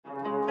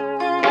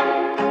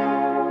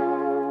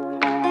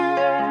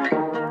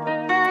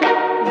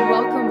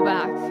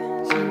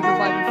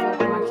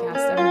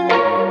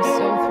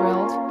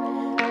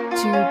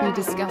be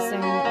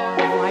discussing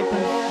our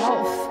vibrant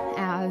health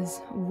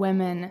as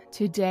women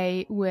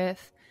today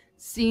with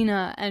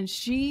Sena, and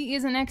she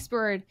is an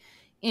expert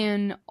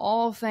in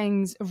all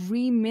things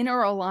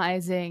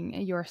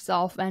remineralizing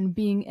yourself and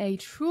being a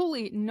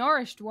truly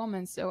nourished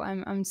woman. So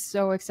I'm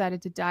so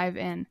excited to dive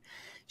in.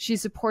 She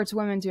supports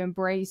women to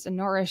embrace a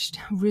nourished,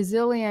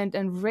 resilient,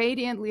 and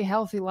radiantly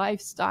healthy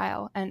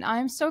lifestyle. And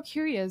I'm so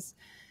curious,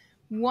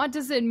 what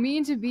does it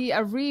mean to be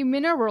a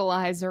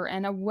Re-Mineralizer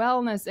and a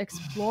Wellness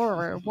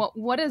Explorer?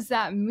 What does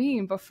that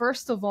mean? But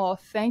first of all,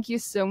 thank you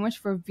so much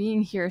for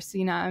being here,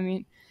 Sena. I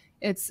mean,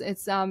 it's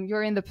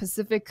you're in the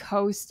Pacific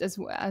Coast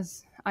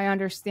as I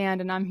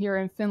understand, and I'm here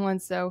in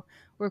Finland, so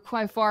we're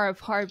quite far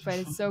apart, but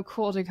it's so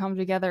cool to come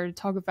together to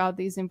talk about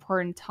these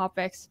important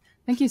topics.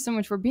 Thank you so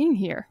much for being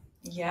here.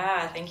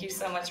 Yeah, thank you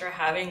so much for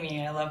having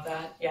me. I love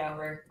that. Yeah,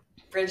 we're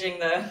bridging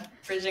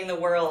the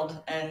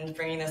world, and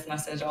bringing this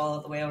message all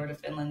the way over to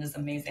Finland is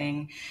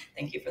amazing.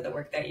 Thank you for the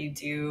work that you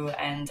do.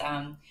 And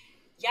a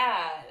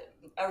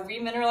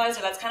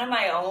Re-Mineralizer, that's kind of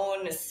my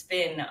own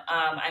spin.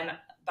 I'm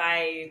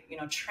by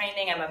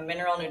training, I'm a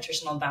mineral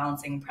nutritional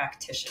balancing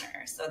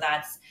practitioner. So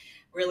that's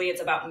really,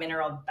 it's about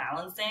mineral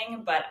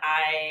balancing, but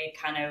I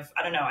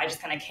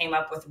just kind of came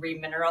up with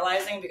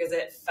Re-Mineralizing because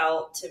it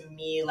felt to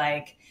me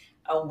like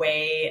a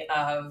way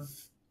of,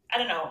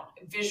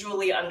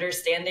 visually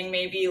understanding,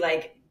 maybe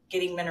like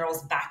getting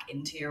minerals back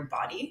into your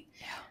body.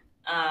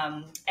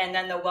 Yeah. And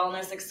then the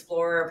Wellness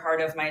Explorer part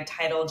of my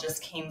title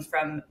just came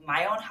from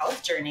my own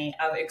health journey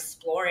of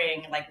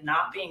exploring, like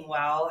not being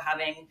well,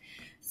 having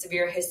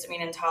severe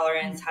histamine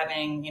intolerance,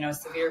 having,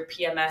 severe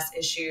PMS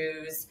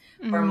issues,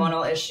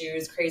 hormonal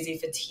issues, crazy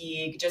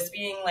fatigue, just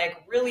being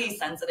like really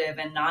sensitive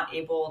and not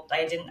able,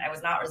 I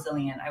was not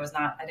resilient.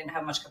 I didn't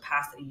have much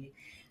capacity,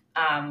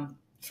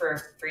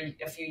 for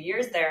a few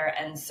years there.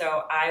 And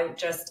so I've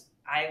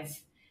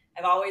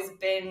always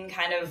been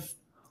kind of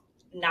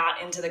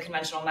not into the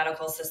conventional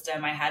medical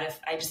system. I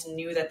just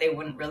knew that they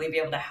wouldn't really be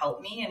able to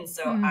help me. And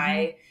so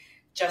I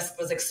just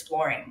was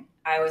exploring.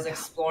 I was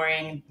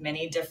exploring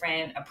many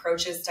different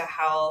approaches to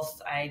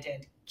health. I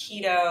did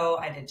keto,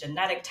 I did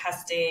genetic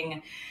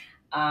testing.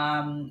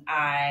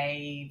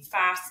 I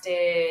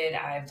fasted,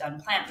 I've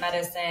done plant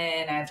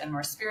medicine, I've done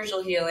more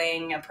spiritual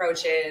healing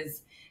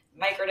approaches,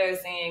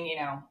 microdosing,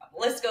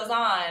 list goes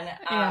on.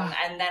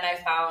 And then I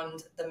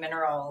found the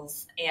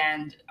minerals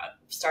and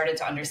started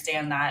to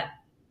understand that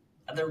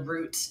the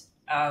root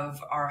of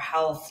our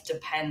health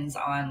depends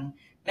on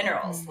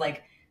minerals.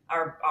 Like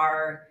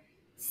our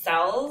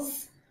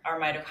cells, our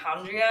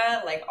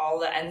mitochondria, like all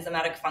the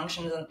enzymatic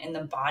functions in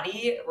the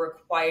body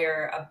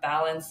require a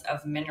balance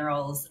of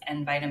minerals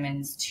and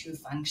vitamins to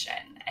function.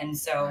 And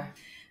so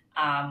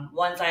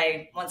once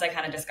I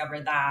kind of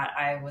discovered that,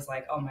 I was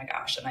like, oh my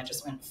gosh. And I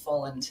just went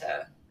full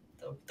into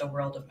the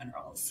world of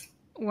minerals.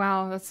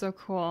 Wow. That's so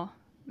cool.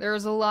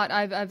 There's a lot.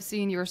 I've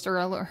seen your story,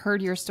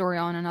 heard your story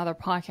on another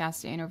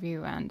podcast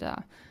interview. And,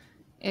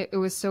 it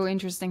was so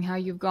interesting how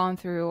you've gone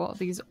through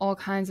all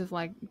kinds of,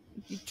 like,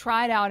 you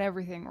tried out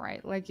everything,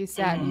 right? Like you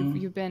said,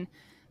 you've been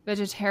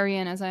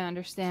vegetarian, as I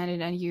understand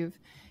it. And you've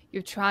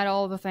tried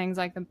all the things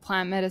like the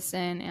plant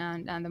medicine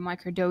and the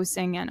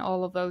microdosing and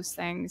all of those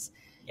things.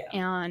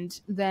 Yeah. And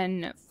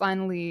then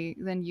finally,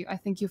 I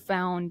think you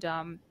found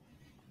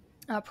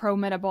a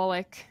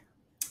pro-metabolic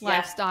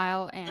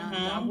lifestyle,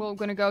 and we're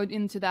going to go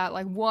into that,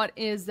 like what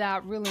is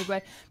that really.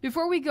 But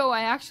before we go,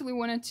 I actually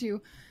wanted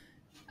to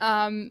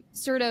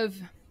sort of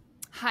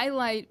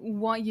highlight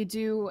what you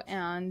do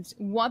and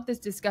what this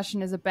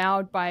discussion is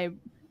about by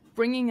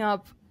bringing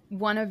up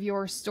one of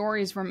your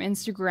stories from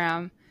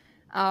Instagram.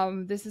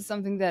 This is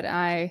something that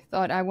I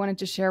thought I wanted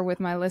to share with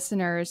my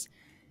listeners,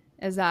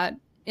 is that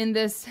in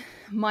this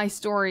my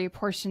story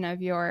portion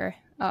of your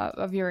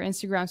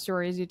Instagram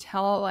stories, you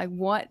tell like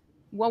what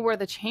were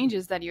the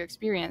changes that you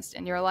experienced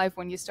in your life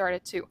when you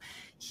started to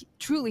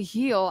truly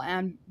heal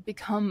and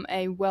become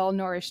a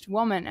well-nourished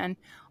woman. And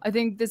I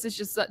think this is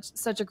just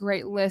such a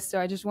great list.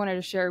 So I just wanted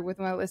to share it with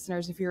my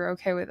listeners, if you're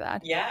okay with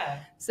that. Yeah.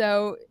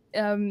 So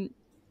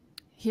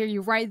here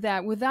you write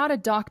that without a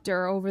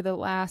doctor over the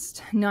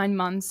last 9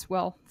 months,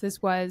 well,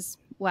 this was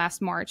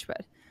last March,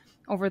 but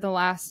over the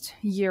last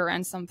year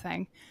and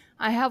something,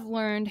 I have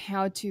learned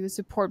how to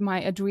support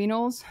my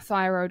adrenals,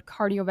 thyroid,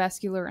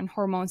 cardiovascular, and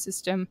hormone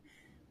system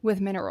with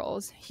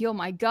minerals, heal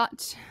my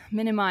gut,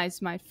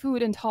 minimize my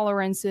food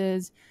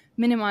intolerances,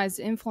 minimize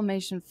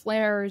inflammation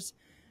flares,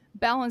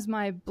 balance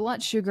my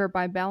blood sugar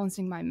by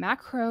balancing my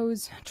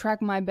macros,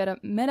 track my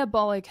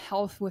metabolic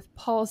health with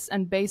pulse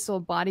and basal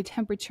body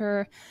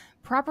temperature,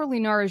 properly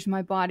nourish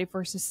my body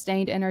for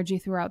sustained energy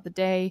throughout the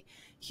day,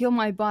 heal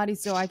my body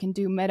so I can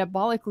do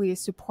metabolically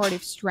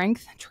supportive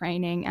strength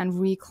training and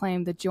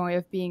reclaim the joy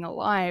of being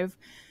alive.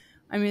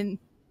 I mean,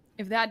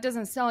 if that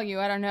doesn't sell you,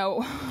 I don't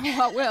know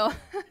what will.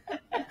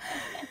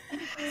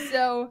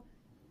 So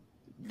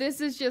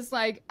this is just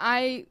like,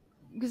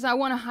 because I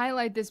want to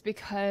highlight this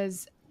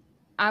because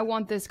I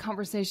want this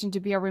conversation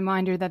to be a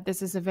reminder that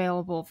this is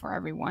available for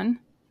everyone,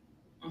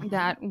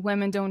 that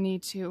women don't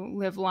need to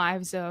live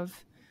lives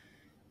of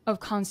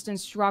constant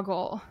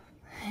struggle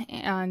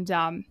and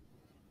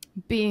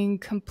being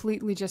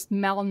completely just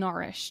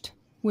malnourished,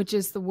 which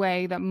is the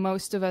way that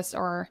most of us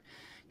are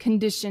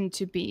conditioned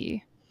to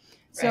be.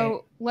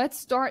 So let's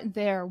start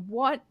there.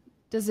 What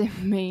does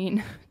it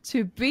mean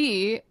to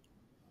be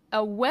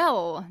a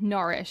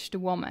well-nourished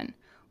woman?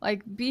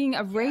 Like being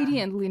a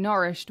radiantly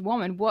nourished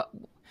woman, what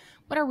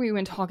are we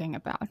even talking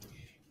about?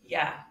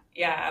 Yeah,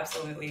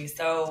 absolutely.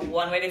 So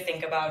one way to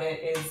think about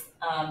it is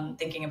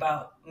thinking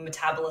about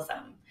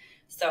metabolism.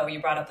 So you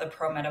brought up the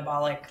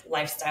pro-metabolic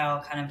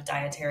lifestyle kind of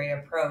dietary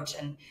approach,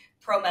 and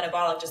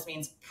pro-metabolic just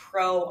means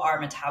pro our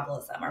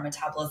metabolism. Our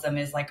metabolism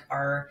is like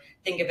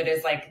think of it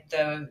as like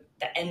the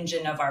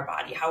engine of our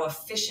body. How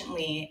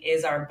efficiently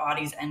is our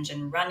body's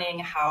engine running?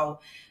 How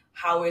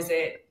is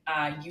it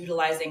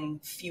utilizing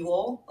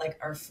fuel, like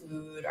our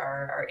food,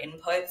 our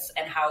inputs,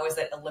 and how is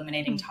it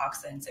eliminating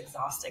toxins,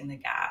 exhausting the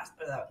gas,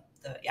 or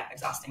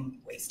exhausting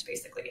waste,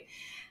 basically.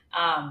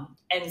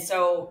 And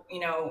so,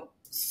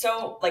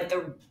 so like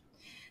the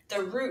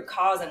root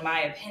cause, in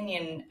my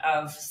opinion,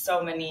 of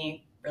so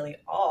many, really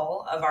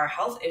all of our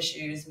health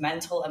issues,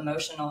 mental,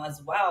 emotional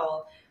as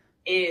well,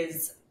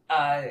 is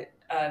a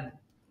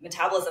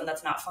metabolism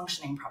that's not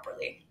functioning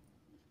properly.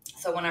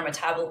 So when our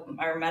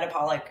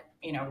metabolic,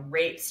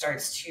 rate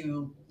starts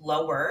to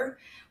lower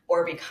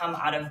or become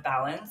out of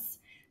balance,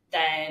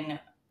 then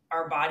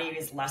our body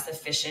is less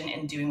efficient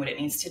in doing what it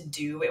needs to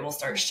do. It will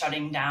start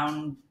shutting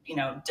down,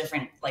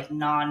 different like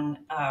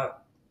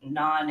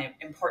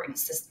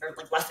non-important or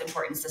like less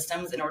important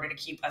systems in order to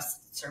keep us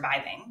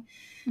surviving.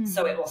 Mm-hmm.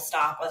 So it will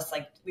stop us.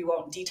 Like we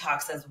won't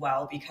detox as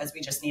well because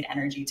we just need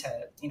energy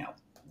to,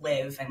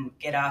 live and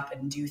get up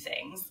and do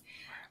things.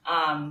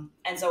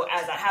 And so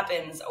as that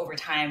happens over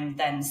time,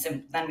 then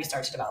we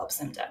start to develop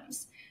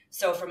symptoms.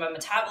 So from a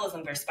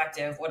metabolism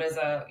perspective, what does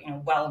a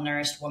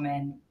well-nourished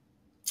woman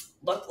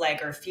look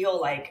like or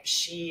feel like?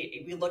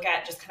 We look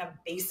at just kind of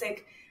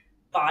basic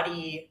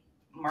body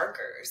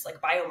markers, like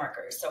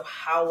biomarkers. So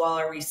how well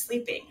are we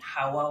sleeping?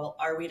 How well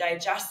are we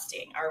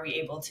digesting? Are we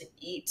able to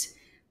eat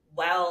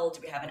well?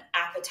 Do we have an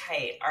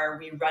appetite? Are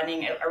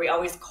we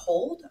always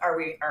cold? Are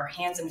our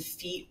hands and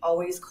feet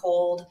always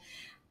cold?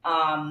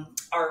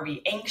 Are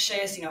we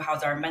anxious?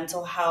 How's our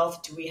mental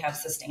health? Do we have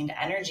sustained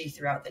energy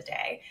throughout the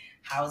day?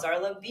 How's our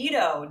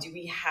libido? Do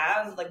we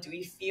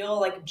feel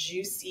like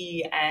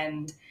juicy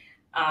and,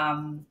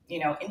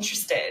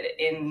 interested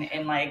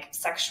in like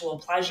sexual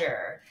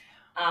pleasure?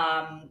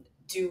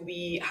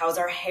 How's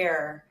our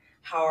hair?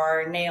 How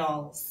are our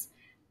nails?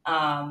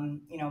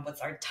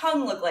 What's our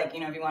tongue look like?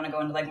 If you want to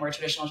go into like more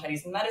traditional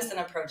Chinese medicine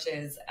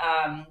approaches,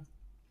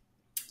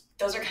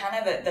 those are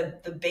kind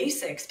of the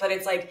basics, but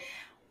it's like,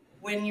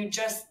 when you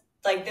just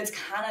like, that's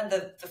kind of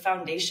the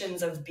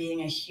foundations of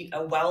being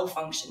a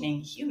well-functioning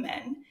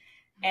human.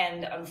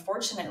 And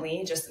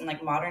unfortunately, just in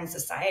like modern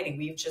society,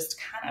 we've just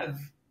kind of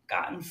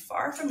gotten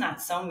far from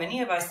that. So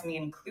many of us, me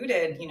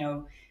included,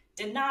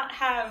 did not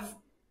have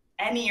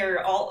any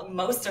or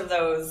most of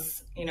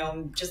those,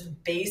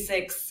 just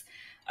basics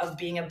of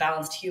being a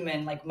balanced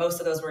human. Like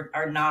most of those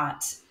are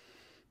not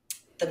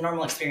the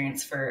normal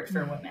experience for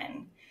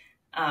women.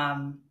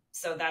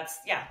 So that's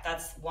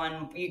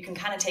one, you can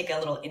kind of take a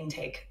little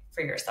intake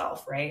for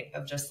yourself, right?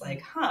 Of just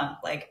like,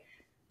 like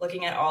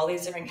looking at all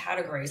these different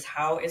categories,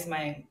 how is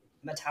my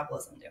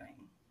metabolism doing?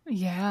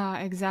 Yeah,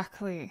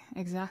 exactly.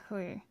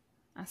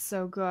 That's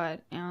so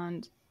good.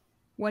 And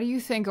what do you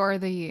think are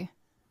the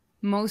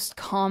most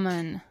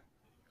common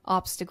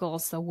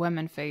obstacles that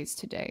women face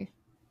today?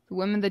 The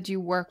women that you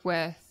work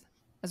with,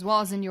 as well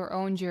as in your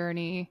own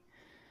journey,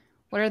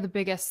 what are the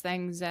biggest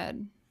things that,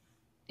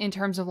 in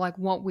terms of like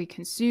what we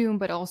consume,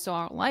 but also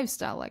our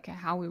lifestyle, like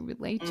how we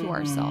relate to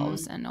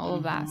ourselves and all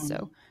of that.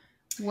 So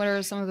what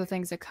are some of the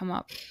things that come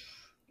up?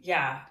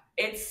 Yeah,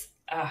 it's,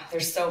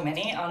 there's so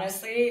many,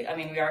 honestly. I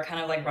mean, we are kind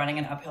of like running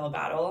an uphill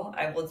battle.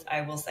 I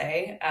will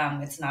say,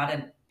 it's not,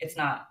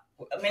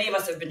 many of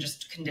us have been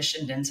just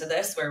conditioned into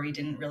this where we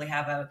didn't really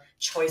have a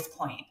choice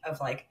point of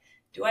like,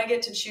 do I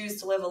get to choose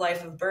to live a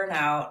life of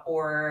burnout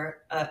or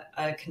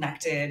a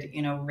connected,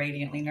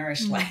 radiantly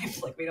nourished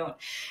life? Like we don't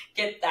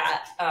get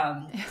that.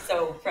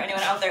 So for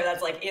anyone out there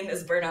that's like in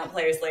this burnout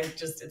place, like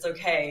just, it's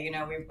okay.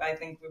 I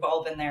think we've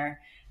all been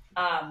there.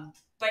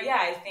 But yeah,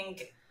 I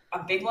think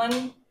a big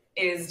one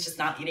is just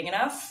not eating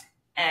enough,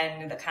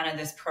 and the kind of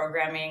this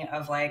programming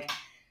of like,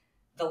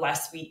 the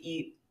less we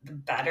eat, the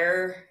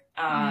better.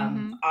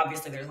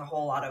 Obviously there's a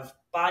whole lot of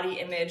body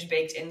image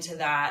baked into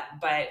that,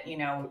 but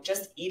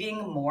just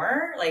eating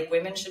more. Like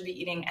women should be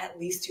eating at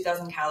least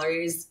 2,000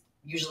 calories,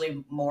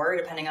 usually more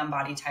depending on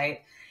body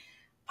type,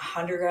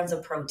 100 grams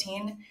of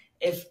protein.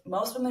 If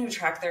most women who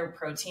track their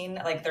protein,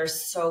 like they're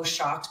so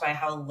shocked by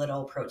how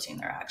little protein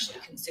they're actually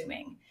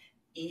consuming.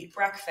 Eat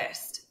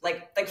breakfast,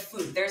 like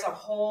food. There's a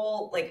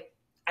whole, like,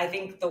 I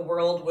think the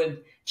world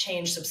would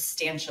change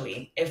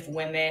substantially if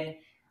women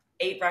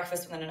ate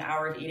breakfast within an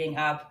hour of eating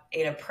up,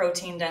 ate a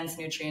protein-dense,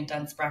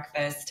 nutrient-dense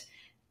breakfast,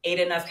 ate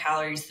enough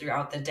calories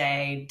throughout the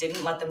day,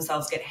 didn't let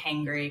themselves get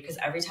hangry, because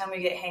every time we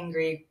get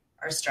hangry,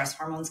 our stress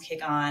hormones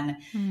kick on,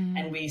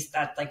 and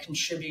that like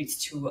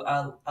contributes to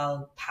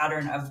a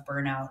pattern of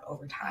burnout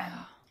over time.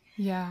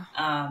 Yeah.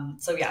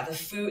 So yeah, the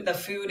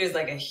food is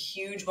like a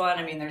huge one.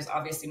 I mean, there's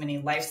obviously many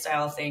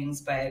lifestyle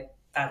things, but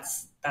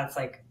that's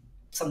like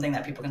something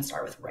that people can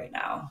start with right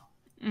now.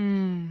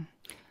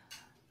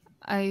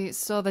 I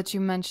saw that you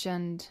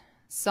mentioned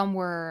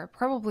somewhere,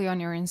 probably on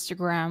your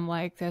Instagram,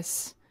 like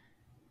this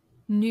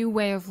new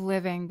way of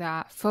living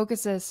that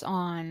focuses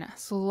on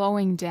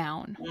slowing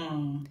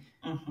down.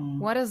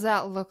 What does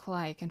that look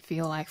like and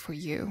feel like for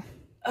you?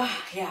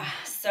 Yeah.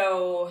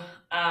 So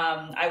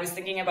I was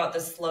thinking about the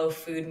slow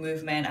food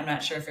movement. I'm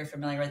not sure if you're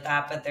familiar with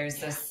that, but there's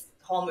this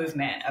whole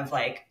movement of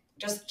like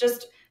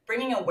just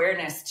bringing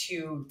awareness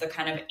to the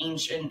kind of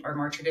ancient or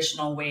more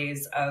traditional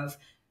ways of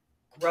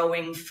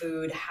growing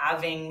food,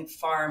 having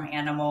farm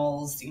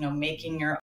animals, making your